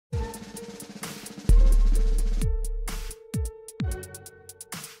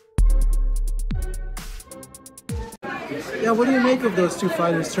Yeah, what do you make of those two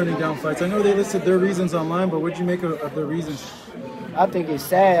fighters turning down fights? I know they listed their reasons online, but what do you make of their reasons? I think it's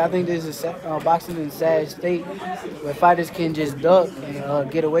sad. I think this is boxing in a sad state where fighters can just duck and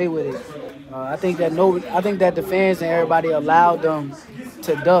get away with it. I think that the fans and everybody allowed them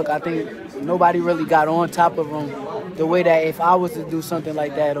to duck. I think nobody really got on top of them the way that if I was to do something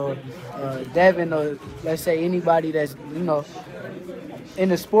like that, or Devin, or let's say anybody that's in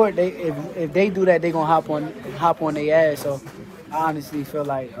the sport, if they do that, they gonna hop on their ass. So I honestly feel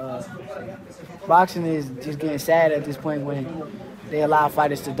like boxing is just getting sad at this point when they allow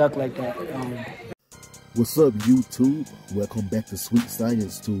fighters to duck like that. What's up, YouTube? Welcome back to Sweet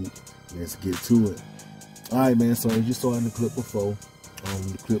Science Tube. Let's get to it. All right, man. So as you saw in the clip before,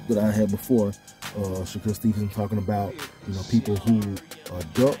 the clip that I had before, Shakur Stevenson talking about people who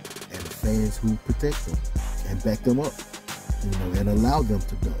duck and fans who protect them and back them up, and allow them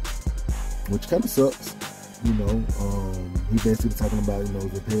to duck, which kind of sucks. He basically talking about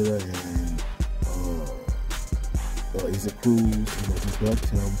Zepeda and is it Cruz, who ducked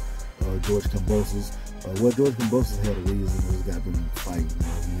him, George Kambosos. Well, George Kambosos had a reason. This guy been fighting.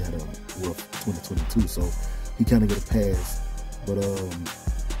 He had a rough 2022, so he kind of get a pass. But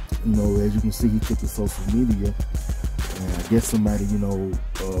as you can see, he took to social media, and I guess somebody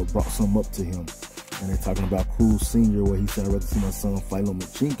brought something up to him, and they're talking about Cruz Senior, where he said, "I'd rather see my son fight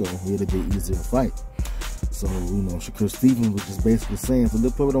Lomachenko. It'll be easier to fight." So Shakur Stevenson was just basically saying, "So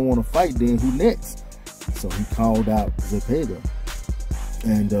if people don't want to fight, then who next?" So he called out Zepeda,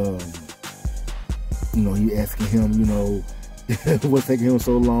 and he asking him, what's taking him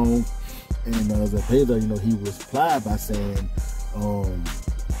so long, and Zepeda, he replied by saying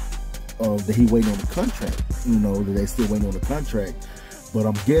that he waiting on the contract, that they still waiting on the contract. But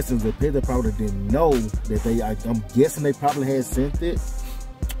I'm guessing Zepeda probably didn't know that I'm guessing they probably had sent it,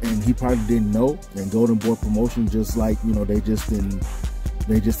 and he probably didn't know. And Golden Boy Promotion, just like they just didn't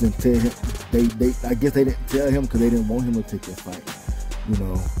tell him. I guess they didn't tell him because they didn't want him to take that fight,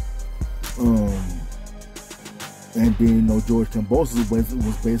 And then George Kambosos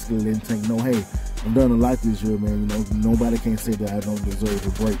was basically letting Tank know, hey, I've done a lot this year, man. Nobody can say that I don't deserve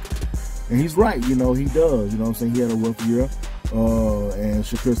a break. And he's right, he does. What I'm saying? He had a rough year, and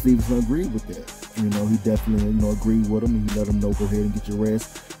Shakur Stevenson agreed with that. He definitely agreed with him. He let him know, go ahead and get your rest,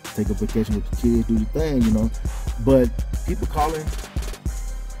 take a vacation with your kids, do your thing, But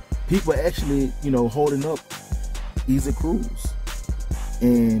people actually, holding up Easy Cruz.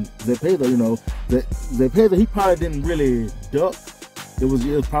 And Zepeda, Zepeda, he probably didn't really duck.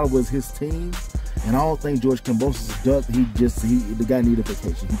 It probably was his team. And I don't think George Kambosos ducked. The guy needed a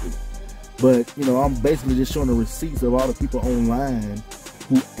vacation. He did. But, I'm basically just showing the receipts of all the people online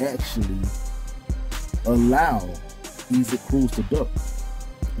who actually allow Easy Cruz to duck.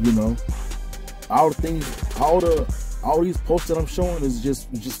 All these posts that I'm showing is just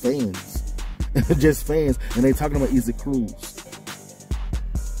fans. Just fans. And they talking about Easy Cruz.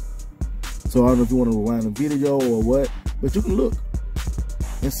 So I don't know if you want to rewind the video or what, but you can look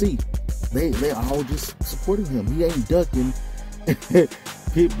and see. They all just supporting him. He ain't ducking.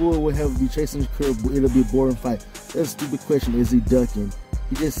 People will have to be chasing his curve. It'll be a boring fight. That's a stupid question. Is he ducking?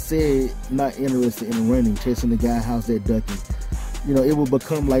 He just said not interested in running, chasing the guy. How's that ducking? It will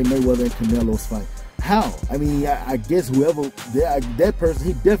become like Mayweather and Canelo's fight. How? I mean, I guess whoever that person,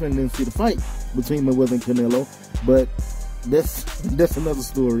 he definitely didn't see the fight between Mayweather and Canelo. But that's another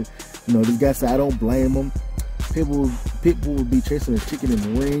story. This guy said, I don't blame him. People would be chasing a chicken in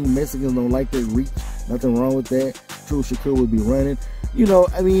the ring. Mexicans don't like that reach. Nothing wrong with that. True, Shakur would be running.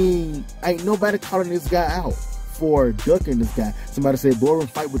 I mean, ain't nobody calling this guy out for ducking this guy. Somebody said, boring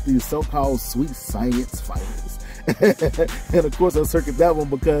fight with these so-called sweet science fighters. And of course I circuit that one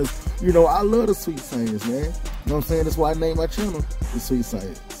because, I love the sweet science, man. You know what I'm saying? That's why I named my channel the Sweet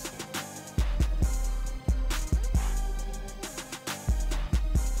Science.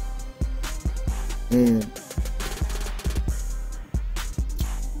 And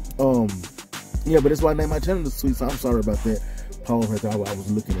yeah, but that's why I named my channel the Sweet Science. I'm sorry about that. Pause right there. I was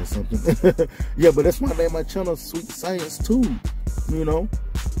looking at something. Yeah, but that's why I named my channel Sweet Science too.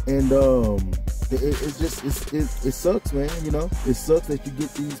 And it sucks, man. It sucks that you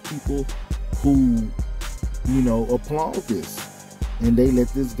get these people who applaud this, and they let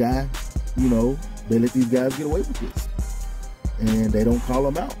this guy, they let these guys get away with this, and they don't call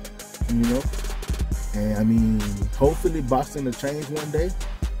them out, And I mean, hopefully boxing will change one day,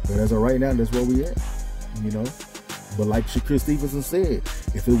 but as of right now, that's where we at, But like Shakur Stevenson said,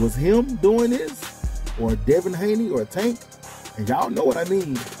 if it was him doing this, or Devin Haney or Tank, and y'all know what I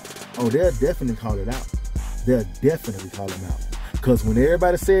mean, oh, they'll definitely call it out. They'll definitely call him out. Because when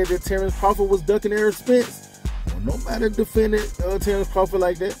everybody said that Terrence Crawford was ducking Errol Spence, nobody defended Terrence Crawford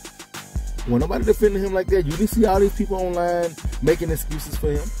like that. When nobody defended him like that, you didn't see all these people online making excuses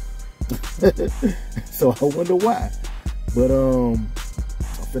for him. So I wonder why. But I'm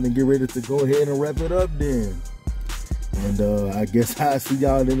finna get ready to go ahead and wrap it up then. And I guess I'll see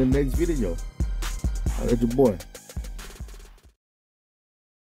y'all in the next video. All right, your boy.